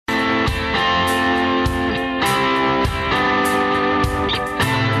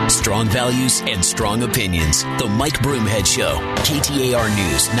strong values and strong opinions. The Mike Broomhead Show, KTAR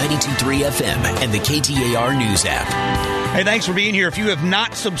News, 92.3 FM, and the KTAR News app. Hey, thanks for being here. If you have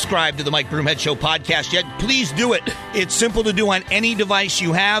not subscribed to the Mike Broomhead Show podcast yet, please do it. It's simple to do on any device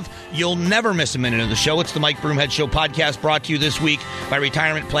you have. You'll never miss a minute of the show. It's the Mike Broomhead Show podcast, brought to you this week by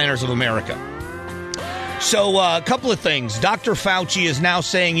Retirement Planners of America. So, a couple of things. Dr. Fauci is now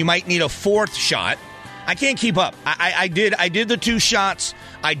saying you might need a fourth shot. I can't keep up. I did the 2 shots.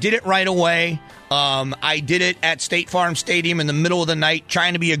 I did it right away. I did it at State Farm Stadium in the middle of the night,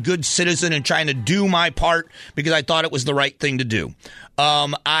 trying to be a good citizen and trying to do my part because I thought it was the right thing to do.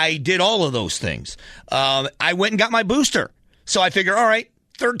 I did all of those things. I went and got my booster. So I figure, all right,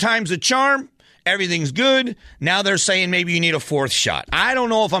 3rd time's a charm. Everything's good. Now they're saying maybe you need a 4th shot. I don't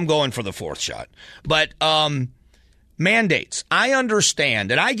know if I'm going for the 4th shot. But mandates. I understand,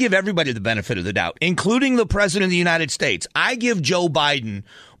 and I give everybody the benefit of the doubt, including the President of the United States. I give Joe Biden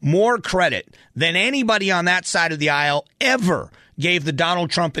more credit than anybody on that side of the aisle ever gave the Donald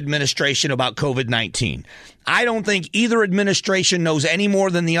Trump administration about COVID-19. I don't think either administration knows any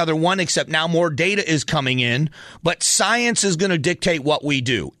more than the other one, except now more data is coming in. But science is going to dictate what we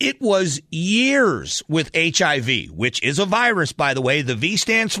do. It was years with HIV, which is a virus, by the way. The V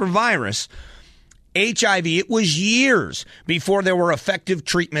stands for virus. HIV, it was years before there were effective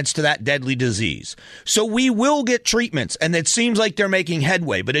treatments to that deadly disease. So we will get treatments, and it seems like they're making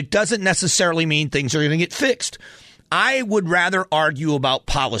headway, but it doesn't necessarily mean things are going to get fixed. I would rather argue about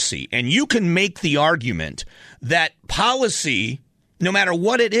policy, and you can make the argument that policy, no matter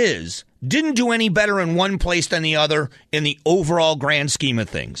what it is, didn't do any better in one place than the other in the overall grand scheme of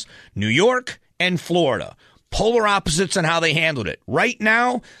things. New York and Florida. Polar opposites on how they handled it. Right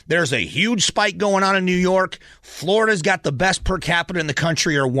now, there's a huge spike going on in New York. Florida's got the best per capita in the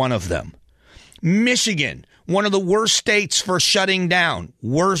country, or one of them. Michigan, one of the worst states for shutting down.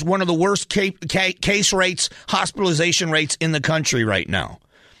 One of the worst case rates, hospitalization rates in the country right now.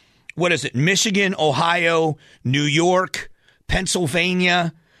 What is it? Michigan, Ohio, New York,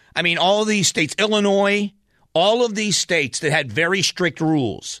 Pennsylvania. I mean, all of these states, Illinois, all of these states that had very strict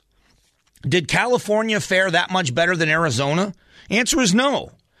rules. Did California fare that much better than Arizona? Answer is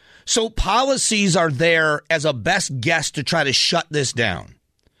no. So policies are there as a best guess to try to shut this down.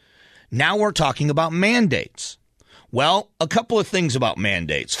 Now we're talking about mandates. Well, a couple of things about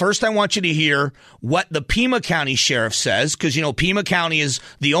mandates. First, I want you to hear what the Pima County Sheriff says, because, you know, Pima County is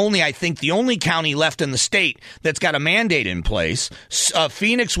the only county left in the state that's got a mandate in place.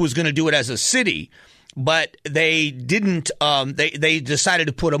 Phoenix was going to do it as a city, but they didn't. They decided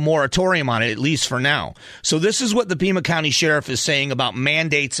to put a moratorium on it, at least for now. So this is what the Pima County Sheriff is saying about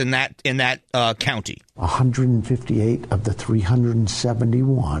mandates in that county. 158 of the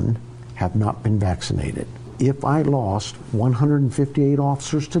 371 have not been vaccinated. If I lost 158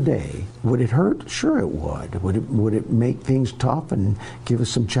 officers today, would it hurt? Sure it would. Would it make things tough and give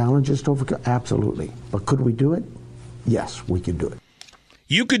us some challenges to overcome? Absolutely. But could we do it? Yes, we could do it.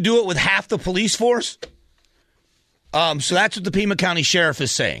 You could do it with half the police force? So that's what the Pima County Sheriff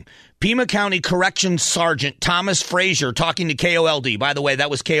is saying. Pima County Corrections Sergeant Thomas Frazier talking to KOLD. By the way, that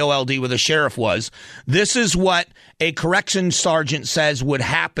was KOLD where the sheriff was. This is what a corrections sergeant says would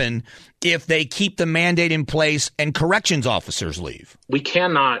happen if they keep the mandate in place and corrections officers leave. We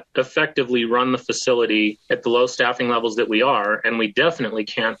cannot effectively run the facility at the low staffing levels that we are, and we definitely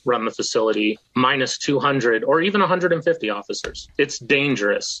can't run the facility minus 200 or even 150 officers. It's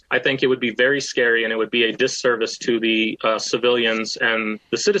dangerous. I think it would be very scary, and it would be a disservice to the civilians and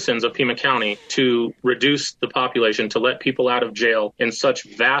the citizens of Pima County to reduce the population, to let people out of jail in such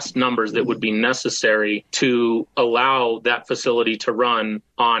vast numbers that would be necessary to allow that facility to run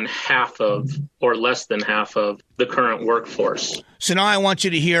on half of or less than half of the current workforce. So now I want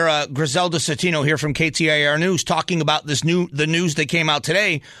you to hear Griselda Cetino here from KTAR News talking about the news that came out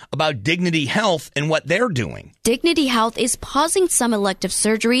today about Dignity Health and what they're doing. Dignity Health is pausing some elective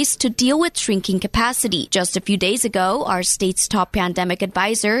surgeries to deal with shrinking capacity. Just a few days ago, our state's top pandemic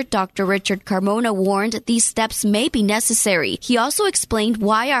advisor, Dr. Richard Carmona, warned these steps may be necessary. He also explained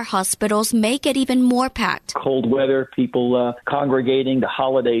why our hospitals may get even more packed. Cold weather, people congregating, the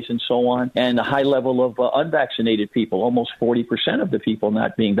holidays and so on, and a high level of unvaccinated people, almost 40% of the people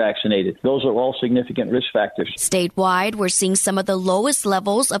not being vaccinated. Those are all significant risk factors. Statewide, we're seeing some of the lowest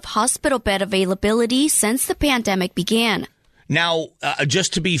levels of hospital bed availability since the pandemic began. Now,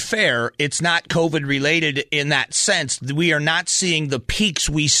 just to be fair, it's not COVID related in that sense. We are not seeing the peaks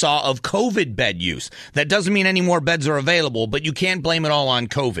we saw of COVID bed use. That doesn't mean any more beds are available, but you can't blame it all on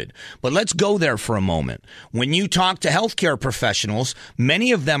COVID. But let's go there for a moment. When you talk to healthcare professionals,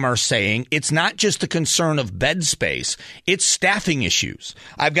 many of them are saying it's not just a concern of bed space, it's staffing issues.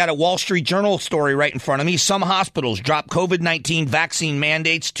 I've got a Wall Street Journal story right in front of me. Some hospitals drop COVID-19 vaccine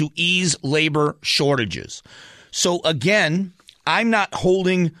mandates to ease labor shortages. So again, I'm not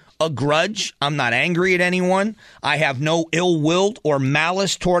holding a grudge. I'm not angry at anyone. I have no ill will or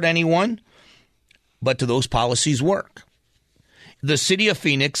malice toward anyone. But do those policies work? The city of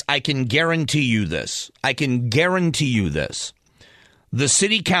Phoenix, I can guarantee you this. The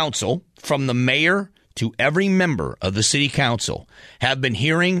city council, from the mayor to every member of the city council, have been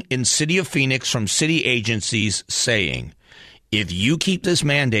hearing in city of Phoenix from city agencies saying, if you keep this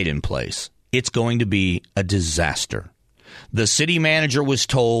mandate in place, it's going to be a disaster. The city manager was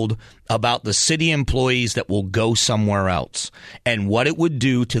told about the city employees that will go somewhere else and what it would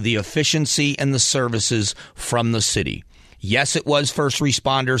do to the efficiency and the services from the city. Yes, it was first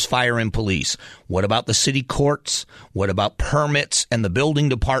responders, fire, and police. What about the city courts? What about permits and the building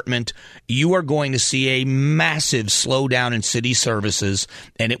department? You are going to see a massive slowdown in city services,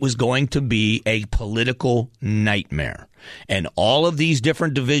 and it was going to be a political nightmare. And all of these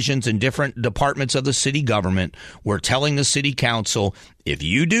different divisions and different departments of the city government were telling the city council, if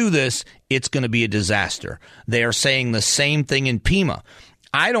you do this, it's going to be a disaster. They are saying the same thing in Pima.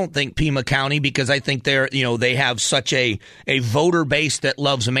 I don't think Pima County, because I think they have such a voter base that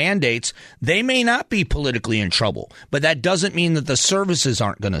loves mandates, they may not be politically in trouble. But that doesn't mean that the services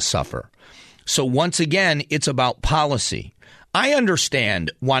aren't going to suffer. So once again, it's about policy. I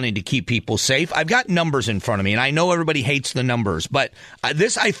understand wanting to keep people safe. I've got numbers in front of me, and I know everybody hates the numbers, but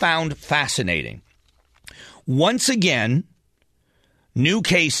this I found fascinating. Once again, new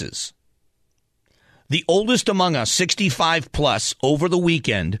cases. The oldest among us, 65 plus, over the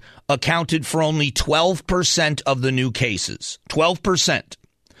weekend, accounted for only 12% of the new cases. 12%.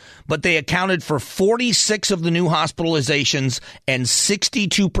 But they accounted for 46 of the new hospitalizations and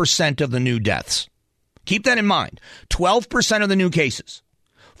 62% of the new deaths. Keep that in mind. 12% of the new cases,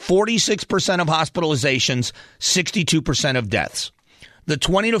 46% of hospitalizations, 62% of deaths. The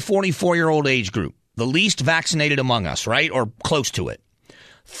 20 to 44-year-old age group, the least vaccinated among us, right, or close to it,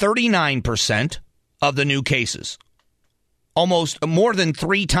 39% of the new cases, almost more than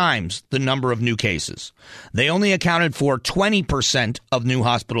 3 times the number of new cases. They only accounted for 20% of new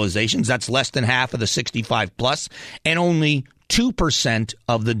hospitalizations. That's less than half of the 65 plus, and only 2%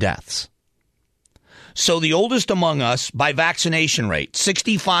 of the deaths. So the oldest among us by vaccination rate,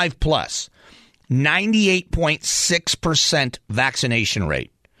 65 plus, 98.6% vaccination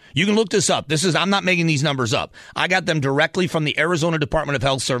rate. You can look this up. I'm not making these numbers up. I got them directly from the Arizona Department of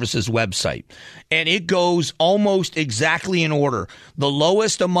Health Services website. And it goes almost exactly in order. The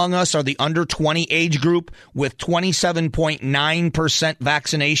lowest among us are the under 20 age group with 27.9%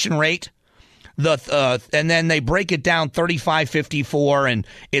 vaccination rate. And then they break it down 35, 54, and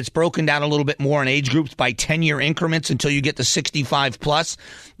it's broken down a little bit more in age groups by 10-year increments until you get to 65 plus.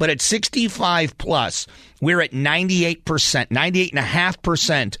 But at 65 plus, we're at 98%,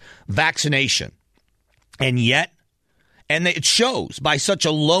 98.5% vaccination. And yet, and it shows by such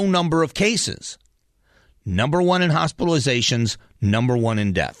a low number of cases, number one in hospitalizations, number one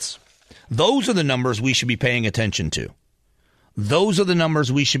in deaths. Those are the numbers we should be paying attention to. Those are the numbers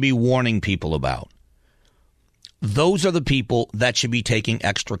we should be warning people about. Those are the people that should be taking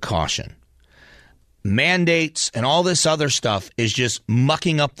extra caution. Mandates and all this other stuff is just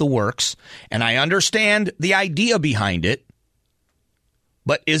mucking up the works. And I understand the idea behind it.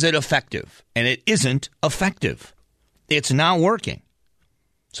 But is it effective? And it isn't effective. It's not working.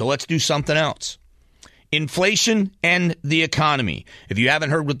 So let's do something else. Inflation and the economy. If you haven't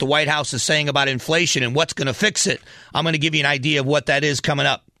heard what the White House is saying about inflation and what's going to fix it, I'm going to give you an idea of what that is coming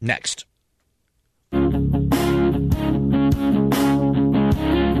up next.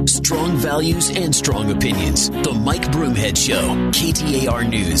 Strong values and strong opinions. The Mike Broomhead Show. KTAR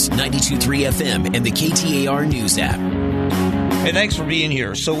News, 92.3 FM, and the KTAR News app. Hey, thanks for being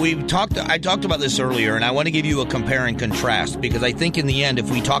here. So I talked about this earlier, and I want to give you a compare and contrast, because I think in the end, if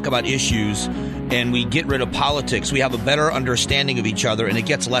we talk about issues and we get rid of politics, we have a better understanding of each other, and it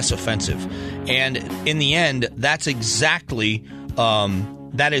gets less offensive. And in the end, that is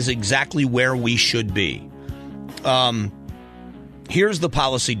exactly where we should be. Here's the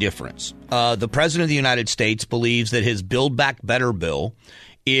policy difference. The President of the United States believes that his Build Back Better bill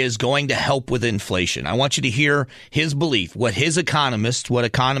is going to help with inflation. I want you to hear his belief, what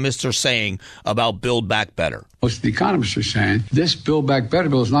economists are saying about Build Back Better. Most the economists are saying this Build Back Better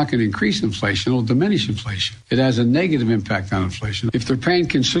bill is not going to increase inflation. It will diminish inflation. It has a negative impact on inflation. If they're paying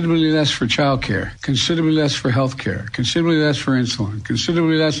considerably less for child care, considerably less for health care, considerably less for insulin,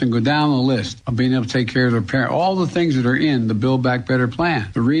 considerably less, and go down the list of being able to take care of their parents, all the things that are in the Build Back Better plan.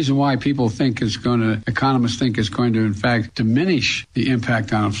 The reason why people think economists think it's going to, in fact, diminish the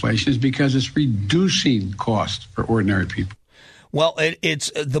impact on inflation is because it's reducing costs for ordinary people. Well,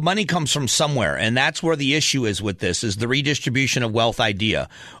 it's the money comes from somewhere, and that's where the issue is with this, is the redistribution of wealth idea.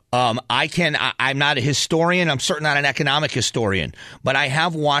 I'm not a historian. I'm certainly not an economic historian, but I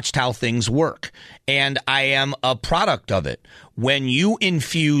have watched how things work, and I am a product of it. When you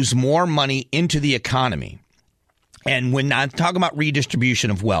infuse more money into the economy, and when I'm talking about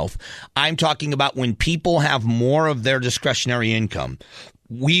redistribution of wealth, I'm talking about when people have more of their discretionary income,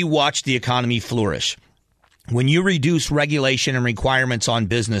 we watch the economy flourish. When you reduce regulation and requirements on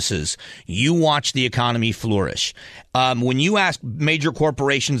businesses, you watch the economy flourish. When you ask major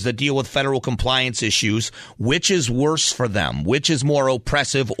corporations that deal with federal compliance issues, which is worse for them, which is more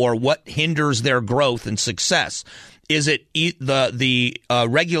oppressive, or what hinders their growth and success, is it the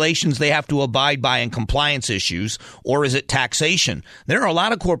regulations they have to abide by and compliance issues, or is it taxation? There are a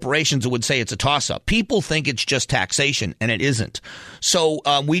lot of corporations that would say it's a toss-up. People think it's just taxation, and it isn't. So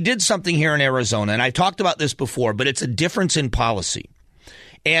we did something here in Arizona, and I talked about this before, but it's a difference in policy.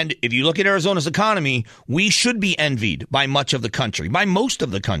 And if you look at Arizona's economy, we should be envied by much of the country, by most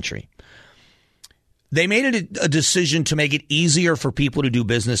of the country. They made it a decision to make it easier for people to do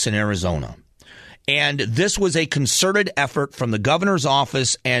business in Arizona. And this was a concerted effort from the governor's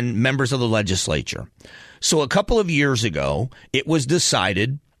office and members of the legislature. So a couple of years ago, it was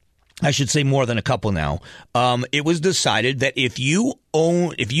decided, I should say more than a couple now, it was decided that if you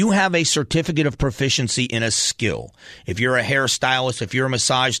have a certificate of proficiency in a skill, if you're a hairstylist, if you're a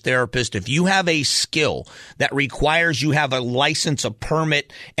massage therapist, if you have a skill that requires you have a license, a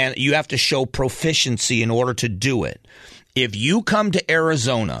permit, and you have to show proficiency in order to do it, if you come to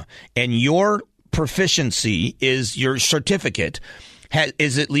Arizona and your proficiency is your certificate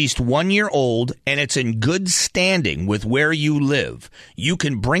is at least 1 year old and it's in good standing with where you live, you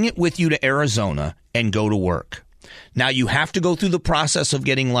can bring it with you to Arizona and go to work. Now, you have to go through the process of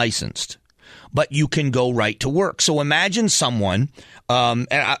getting licensed, but you can go right to work. So imagine someone,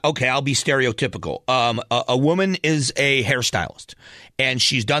 okay, I'll be stereotypical. A woman is a hairstylist and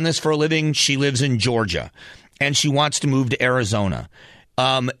she's done this for a living. She lives in Georgia and she wants to move to Arizona.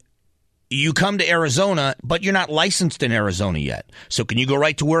 You come to Arizona, but you're not licensed in Arizona yet. So can you go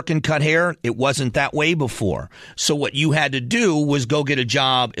right to work and cut hair? It wasn't that way before. So what you had to do was go get a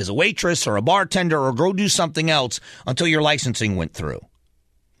job as a waitress or a bartender or go do something else until your licensing went through.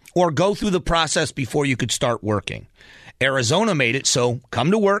 Or go through the process before you could start working. Arizona made it so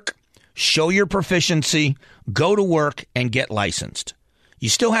come to work, show your proficiency, go to work, and get licensed. You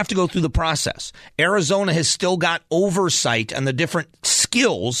still have to go through the process. Arizona has still got oversight on the different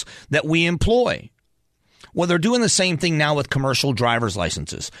skills that we employ. Well, they're doing the same thing now with commercial driver's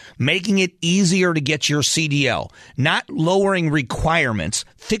licenses, making it easier to get your CDL, not lowering requirements,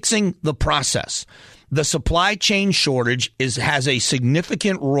 fixing the process. The supply chain shortage has a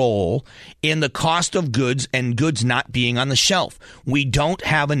significant role in the cost of goods and goods not being on the shelf. We don't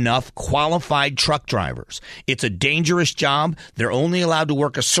have enough qualified truck drivers. It's a dangerous job. They're only allowed to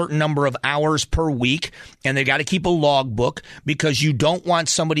work a certain number of hours per week, and they got to keep a logbook because you don't want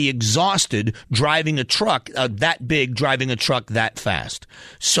somebody exhausted driving a truck that big, driving a truck that fast.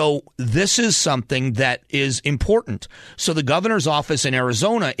 So this is something that is important. So the governor's office in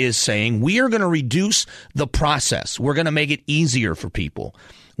Arizona is saying we are going to reduce the process. We're going to make it easier for people.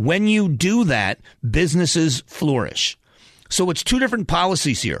 When you do that, businesses flourish. So it's two different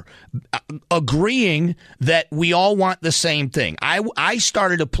policies here. Agreeing that we all want the same thing. I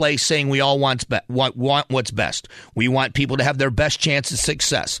started a place saying we all want what's best. We want people to have their best chance of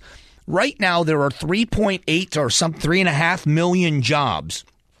success. Right now, there are 3.8 or some 3.5 million jobs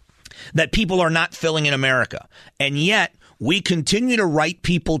that people are not filling in America. And yet, we continue to write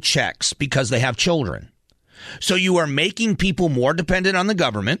people checks because they have children. So you are making people more dependent on the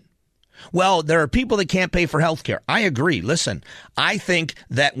government. Well, there are people that can't pay for health care. I agree. Listen, I think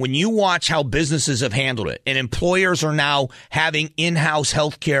that when you watch how businesses have handled it and employers are now having in-house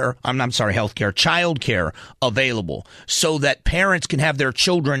child care available so that parents can have their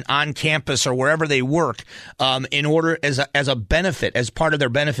children on campus or wherever they work in order as a benefit, as part of their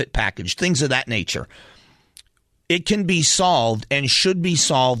benefit package, things of that nature. It can be solved and should be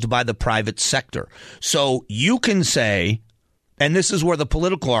solved by the private sector. So you can say, and this is where the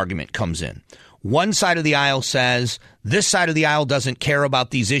political argument comes in. One side of the aisle says this side of the aisle doesn't care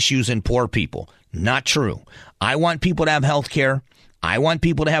about these issues and poor people. Not true. I want people to have health care. I want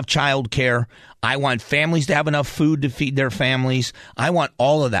people to have child care. I want families to have enough food to feed their families. I want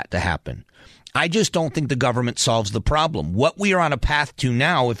all of that to happen. I just don't think the government solves the problem. What we are on a path to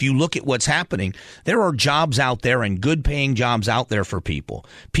now, if you look at what's happening, there are jobs out there and good paying jobs out there for people.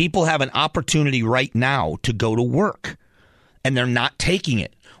 People have an opportunity right now to go to work, and they're not taking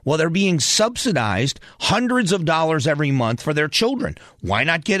it. Well, they're being subsidized hundreds of dollars every month for their children. Why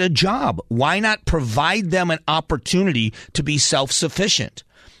not get a job? Why not provide them an opportunity to be self-sufficient?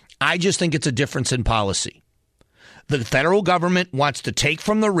 I just think it's a difference in policy. The federal government wants to take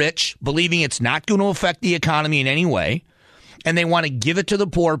from the rich, believing it's not going to affect the economy in any way, and they want to give it to the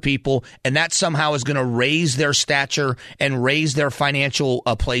poor people, and that somehow is going to raise their stature and raise their financial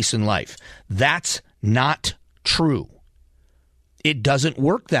place in life. That's not true. It doesn't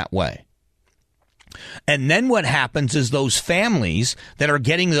work that way. And then what happens is those families that are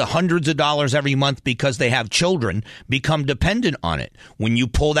getting the hundreds of dollars every month because they have children become dependent on it. When you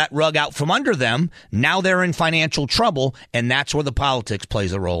pull that rug out from under them, now they're in financial trouble, and that's where the politics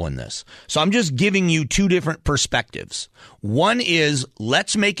plays a role in this. So I'm just giving you two different perspectives. One is,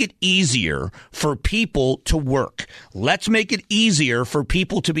 let's make it easier for people to work. Let's make it easier for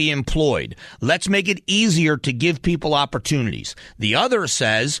people to be employed. Let's make it easier to give people opportunities. The other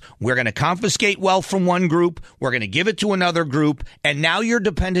says, we're going to confiscate wealth from one group, we're going to give it to another group, and now you're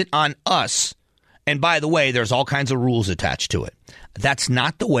dependent on us. And by the way, there's all kinds of rules attached to it. That's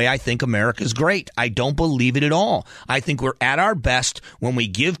not the way I think America's great. I don't believe it at all. I think we're at our best when we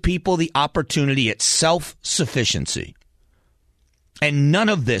give people the opportunity at self-sufficiency. And none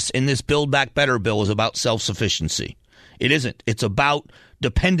of this in this Build Back Better bill is about self-sufficiency. It isn't. It's about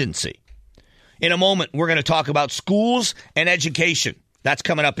dependency. In a moment, we're going to talk about schools and education. That's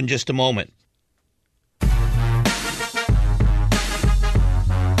coming up in just a moment.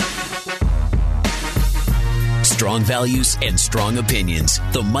 Strong values and strong opinions.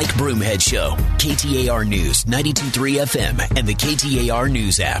 The Mike Broomhead Show. KTAR News, 92.3 FM, and the KTAR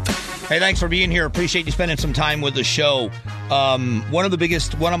News app. Hey, thanks for being here. Appreciate you spending some time with the show.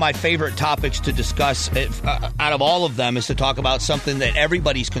 One of my favorite topics to discuss out of all of them is to talk about something that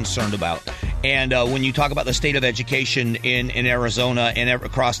everybody's concerned about. And when you talk about the state of education in Arizona and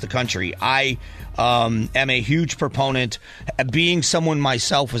across the country, I am a huge proponent. Being someone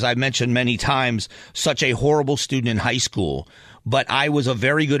myself, as I've mentioned many times, such a horrible student in high school, but I was a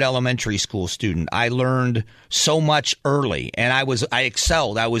very good elementary school student. I learned so much early, and I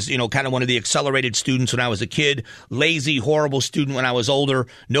excelled. I was, kind of one of the accelerated students when I was a kid, lazy, horrible student when I was older,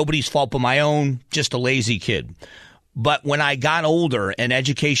 nobody's fault but my own, just a lazy kid. But when I got older and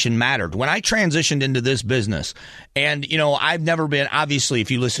education mattered, when I transitioned into this business, and, I've never been, obviously, if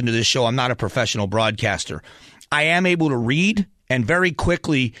you listen to this show, I'm not a professional broadcaster. I am able to read and very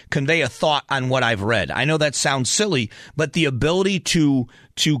quickly convey a thought on what I've read. I know that sounds silly, but the ability to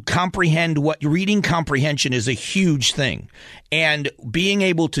comprehend reading comprehension is a huge thing. And being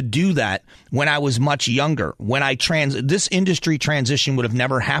able to do that when I was much younger, when this industry transition would have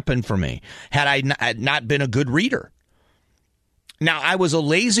never happened for me had I not been a good reader. Now, I was a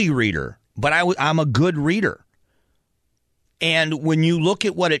lazy reader, but I'm a good reader. And when you look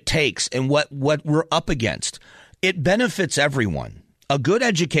at what it takes and what we're up against, it benefits everyone. A good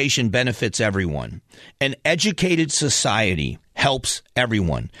education benefits everyone. An educated society helps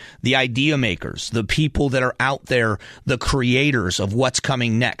everyone. The idea makers, the people that are out there, the creators of what's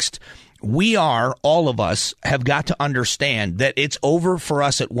coming next. All of us have got to understand that it's over for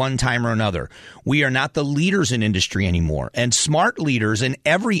us at one time or another. We are not the leaders in industry anymore. And smart leaders in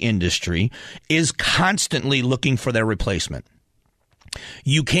every industry is constantly looking for their replacement.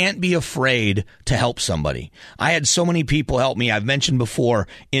 You can't be afraid to help somebody. I had so many people help me. I've mentioned before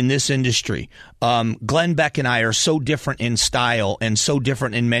in this industry. Glenn Beck and I are so different in style and so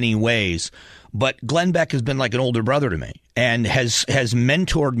different in many ways. But Glenn Beck has been like an older brother to me and has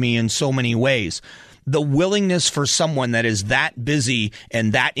mentored me in so many ways. The willingness for someone that is that busy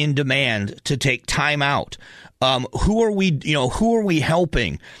and that in demand to take time out. Who are we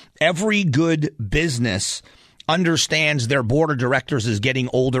helping? Every good business understands their board of directors is getting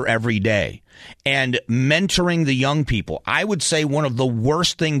older every day, and mentoring the young people. I would say one of the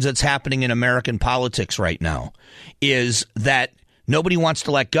worst things that's happening in American politics right now is that nobody wants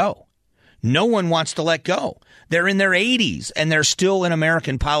to let go. No one wants to let go. They're in their 80s and they're still in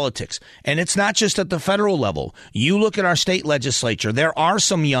American politics. And it's not just at the federal level. You look at our state legislature, there are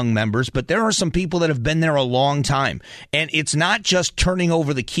some young members, but there are some people that have been there a long time. And it's not just turning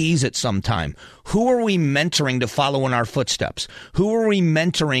over the keys at some time. Who are we mentoring to follow in our footsteps? Who are we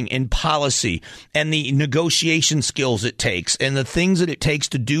mentoring in policy and the negotiation skills it takes and the things that it takes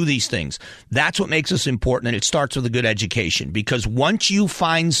to do these things? That's what makes us important, and it starts with a good education. Because once you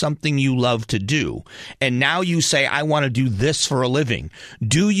find something you love to do, and now you say, I want to do this for a living,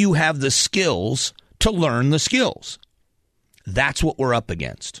 do you have the skills to learn the skills? That's what we're up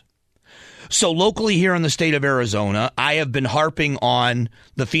against. So locally here in the state of Arizona, I have been harping on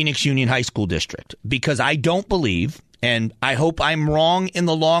the Phoenix Union High School District because I don't believe, and I hope I'm wrong in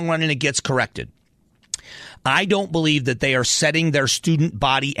the long run and it gets corrected, I don't believe that they are setting their student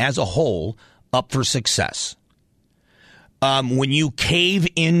body as a whole up for success. When you cave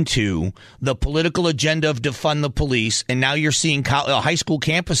into the political agenda of defund the police, and now you're seeing high school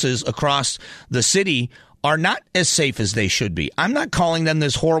campuses across the city are not as safe as they should be. I'm not calling them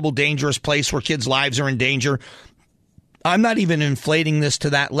this horrible, dangerous place where kids' lives are in danger. I'm not even inflating this to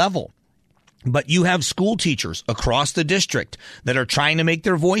that level. But you have school teachers across the district that are trying to make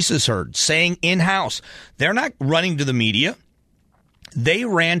their voices heard, saying in-house, they're not running to the media. They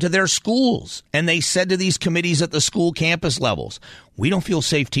ran to their schools and they said to these committees at the school campus levels, we don't feel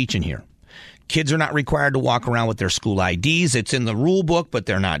safe teaching here. Kids are not required to walk around with their school IDs. It's in the rule book, but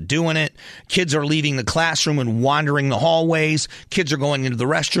they're not doing it. Kids are leaving the classroom and wandering the hallways. Kids are going into the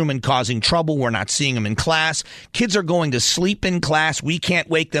restroom and causing trouble. We're not seeing them in class. Kids are going to sleep in class. We can't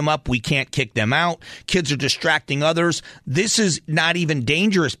wake them up. We can't kick them out. Kids are distracting others. This is not even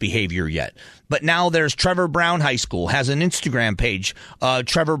dangerous behavior yet. But now there's Trevor Brown High School has an Instagram page,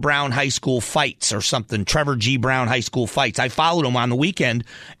 Trevor Brown High School Fights or something, Trevor G. Brown High School Fights. I followed him on the weekend,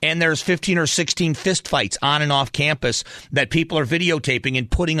 and there's 15 or 16 fist fights on and off campus that people are videotaping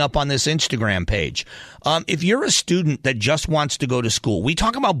and putting up on this Instagram page. If you're a student that just wants to go to school, we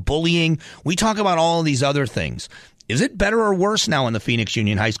talk about bullying, we talk about all of these other things. Is it better or worse now in the Phoenix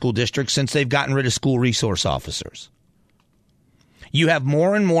Union High School District since they've gotten rid of school resource officers? You have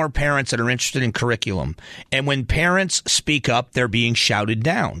more and more parents that are interested in curriculum. And when parents speak up, they're being shouted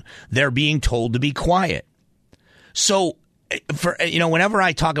down. They're being told to be quiet. So, whenever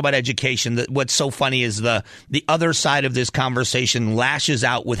I talk about education, what's so funny is the other side of this conversation lashes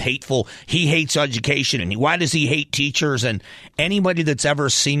out with hateful, he hates education, and why does he hate teachers? And anybody that's ever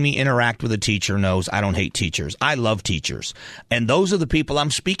seen me interact with a teacher knows I don't hate teachers. I love teachers. And those are the people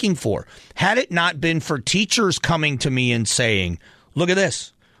I'm speaking for. Had it not been for teachers coming to me and saying, look at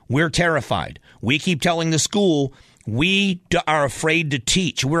this, we're terrified. We keep telling the school, we are afraid to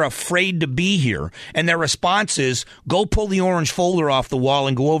teach. We're afraid to be here. And their response is, go pull the orange folder off the wall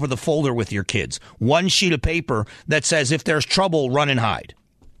and go over the folder with your kids. One sheet of paper that says, if there's trouble, run and hide.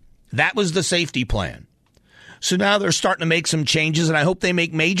 That was the safety plan. So now they're starting to make some changes, and I hope they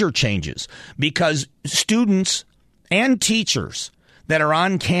make major changes because students and teachers that are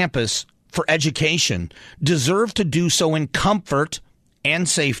on campus for education deserve to do so in comfort and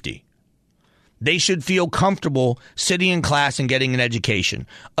safety. They should feel comfortable sitting in class and getting an education.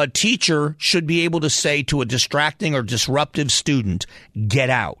 A teacher should be able to say to a distracting or disruptive student, get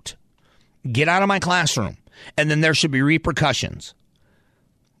out. Get out of my classroom. And then there should be repercussions.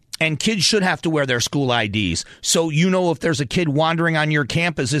 And kids should have to wear their school IDs. So if there's a kid wandering on your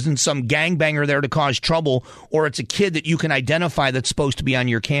campus, isn't some gangbanger there to cause trouble, or it's a kid that you can identify that's supposed to be on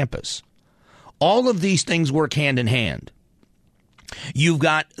your campus. All of these things work hand in hand. You've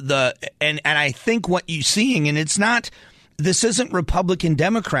got and I think what you're seeing, and this isn't Republican,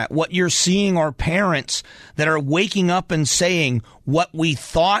 Democrat. What you're seeing are parents that are waking up and saying what we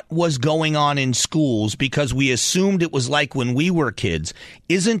thought was going on in schools because we assumed it was like when we were kids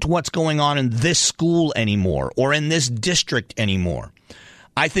isn't what's going on in this school anymore or in this district anymore.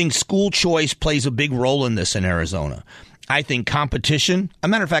 I think school choice plays a big role in this in Arizona. I think competition, a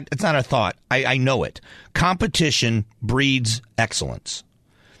matter of fact, it's not a thought. I know it. Competition breeds excellence.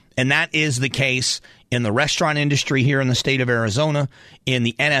 And that is the case in the restaurant industry here in the state of Arizona, in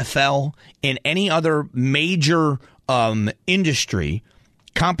the NFL, in any other major industry.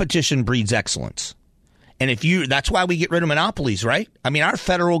 Competition breeds excellence. And that's why we get rid of monopolies, right? I mean, our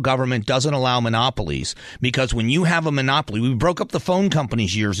federal government doesn't allow monopolies because when you have a monopoly, we broke up the phone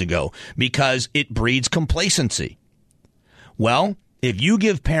companies years ago because it breeds complacency. Well, if you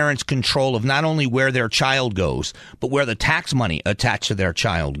give parents control of not only where their child goes, but where the tax money attached to their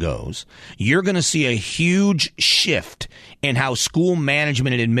child goes, you're going to see a huge shift in how school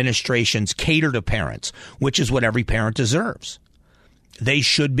management and administrations cater to parents, which is what every parent deserves. They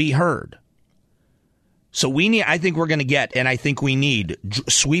should be heard. So I think we're going to get, and I think we need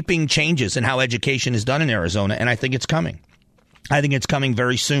sweeping changes in how education is done in Arizona, and I think it's coming. I think it's coming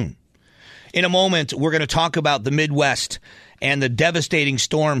very soon. In a moment, we're going to talk about the Midwest and the devastating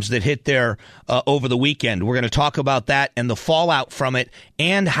storms that hit there over the weekend. We're going to talk about that and the fallout from it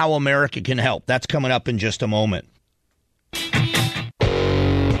and how America can help. That's coming up in just a moment.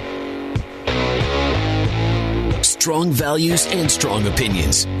 Strong values and strong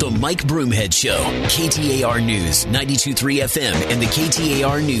opinions. The Mike Broomhead Show. KTAR News, 92.3 FM, and the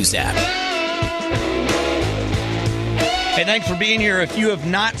KTAR News app. Hey, thanks for being here. If you have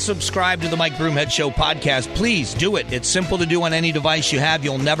not subscribed to the Mike Broomhead Show podcast, please do it. It's simple to do on any device you have.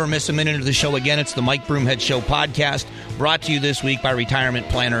 You'll never miss a minute of the show again. It's the Mike Broomhead Show podcast, brought to you this week by Retirement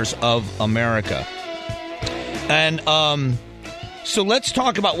Planners of America. And, so let's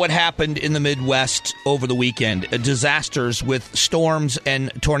talk about what happened in the Midwest over the weekend. Disasters with storms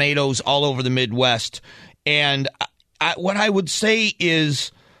and tornadoes all over the Midwest. And what I would say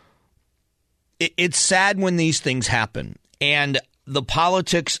is it's sad when these things happen. And the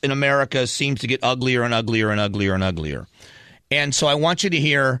politics in America seems to get uglier and uglier and uglier and uglier. And so I want you to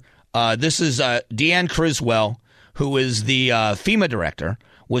hear, this is Deanne Criswell, who is the FEMA director,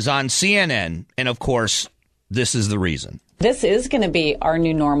 was on CNN. And, of course, this is the reason. This is going to be our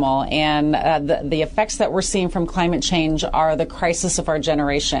new normal, and the effects that we're seeing from climate change are the crisis of our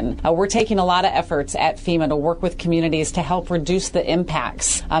generation. We're taking a lot of efforts at FEMA to work with communities to help reduce the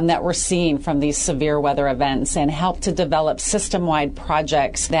impacts that we're seeing from these severe weather events and help to develop system-wide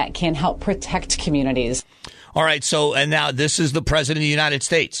projects that can help protect communities. All right, so and now this is the President of the United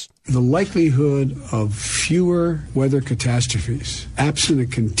States. The likelihood of fewer weather catastrophes, absent a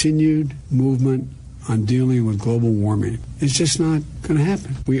continued movement on dealing with global warming, it's just not going to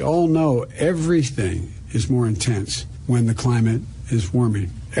happen. We all know everything is more intense when the climate is warming.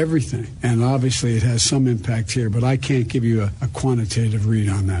 Everything. And obviously it has some impact here, but I can't give you a quantitative read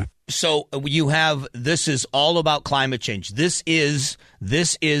on that. So you have, this is all about climate change. This is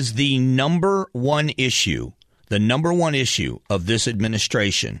the number one issue. The number one issue of this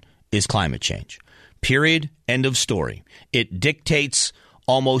administration is climate change. Period. End of story. It dictates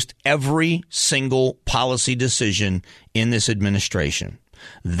almost every single policy decision in this administration.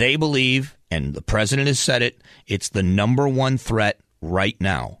 They believe, and the president has said it, it's the number one threat right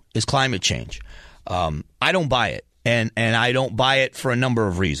now is climate change. I don't buy it. And I don't buy it for a number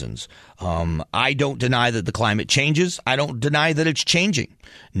of reasons. I don't deny that the climate changes. I don't deny that it's changing.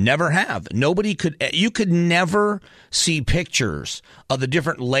 Never have. You could never see pictures of the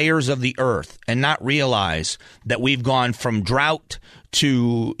different layers of the earth and not realize that we've gone from drought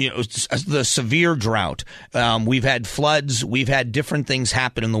to the severe drought. We've had floods. We've had different things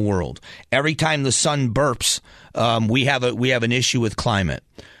happen in the world. Every time the sun burps, we have an issue with climate.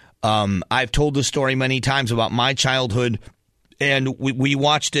 I've told the story many times about my childhood, and we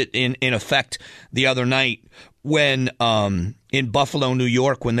watched it in effect the other night when in Buffalo, New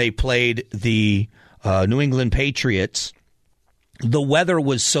York, when they played the New England Patriots. The weather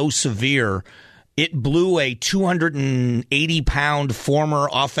was so severe, it blew a 280-pound former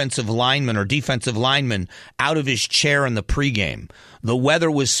offensive lineman or defensive lineman out of his chair in the pregame. The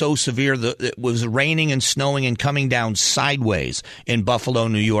weather was so severe that it was raining and snowing and coming down sideways in Buffalo,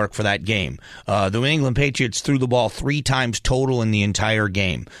 New York for that game. The New England Patriots threw the ball 3 times total in the entire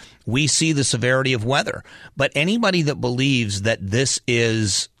game. We see the severity of weather. But anybody that believes that this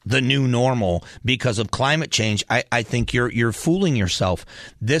is the new normal because of climate change, I think you're fooling yourself.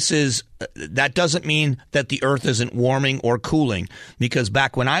 That doesn't mean that the earth isn't warming or cooling, because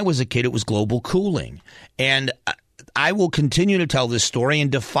back when I was a kid, it was global cooling. And I will continue to tell this story and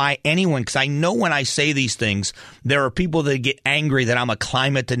defy anyone, because I know when I say these things, there are people that get angry that I'm a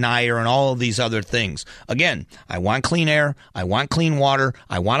climate denier and all of these other things. Again, I want clean air. I want clean water.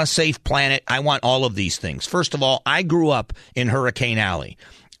 I want a safe planet. I want all of these things. First of all, I grew up in Hurricane Alley.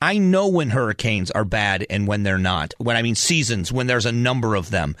 I know when hurricanes are bad and when they're not. When I mean seasons, when there's a number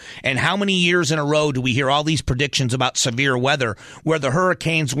of them. And how many years in a row do we hear all these predictions about severe weather where the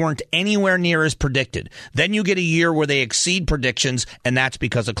hurricanes weren't anywhere near as predicted? Then you get a year where they exceed predictions, and that's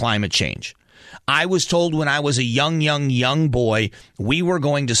because of climate change. I was told when I was a young boy, we were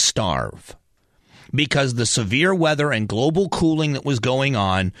going to starve. Because the severe weather and global cooling that was going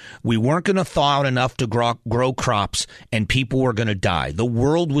on, we weren't going to thaw out enough to grow crops, and people were going to die. The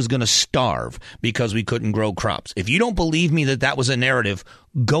world was going to starve because we couldn't grow crops. If you don't believe me that was a narrative,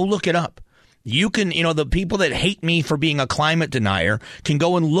 go look it up. You can, the people that hate me for being a climate denier can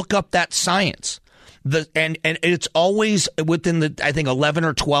go and look up that science. And it's always within I think 11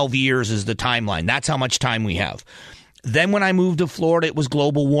 or 12 years is the timeline. That's how much time we have. Then when I moved to Florida, it was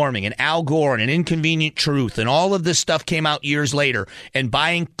global warming and Al Gore and An Inconvenient Truth. And all of this stuff came out years later. And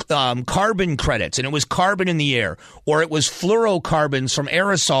buying carbon credits. And it was carbon in the air. Or it was fluorocarbons from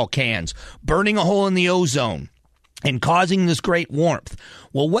aerosol cans burning a hole in the ozone and causing this great warmth.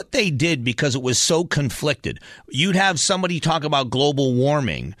 Well, what they did, because it was so conflicted, you'd have somebody talk about global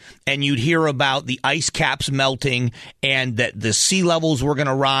warming and you'd hear about the ice caps melting and that the sea levels were going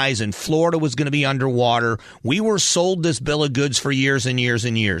to rise and Florida was going to be underwater. We were sold this bill of goods for years and years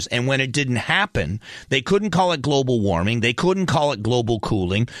and years. And when it didn't happen, they couldn't call it global warming. They couldn't call it global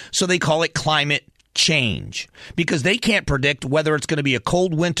cooling. So they call it climate change, because they can't predict whether it's going to be a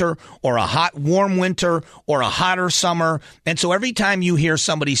cold winter or a hot, warm winter or a hotter summer. And so every time you hear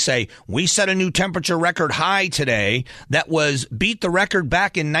somebody say, we set a new temperature record high today that was beat the record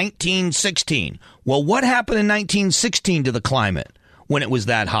back in 1916. Well, what happened in 1916 to the climate when it was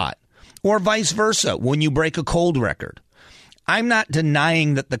that hot? Or vice versa, when you break a cold record. I'm not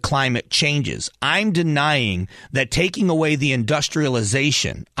denying that the climate changes. I'm denying that taking away the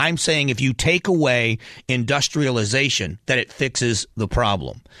industrialization, I'm saying if you take away industrialization, that it fixes the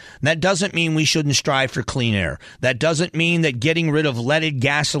problem. That doesn't mean we shouldn't strive for clean air. That doesn't mean that getting rid of leaded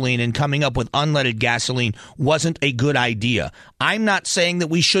gasoline and coming up with unleaded gasoline wasn't a good idea. I'm not saying that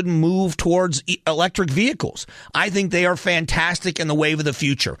we shouldn't move towards electric vehicles. I think they are fantastic in the wave of the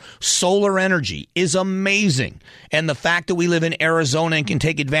future. Solar energy is amazing. And the fact that we live in Arizona and can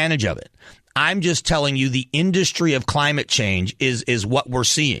take advantage of it. I'm just telling you the industry of climate change is what we're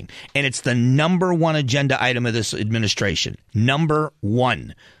seeing. And it's the number one agenda item of this administration. Number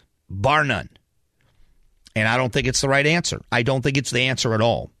one, bar none. And I don't think it's the right answer. I don't think it's the answer at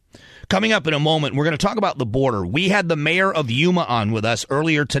all. Coming up in a moment, we're going to talk about the border. We had the mayor of Yuma on with us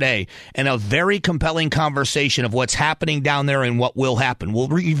earlier today, and a very compelling conversation of what's happening down there and what will happen. We'll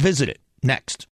revisit it next.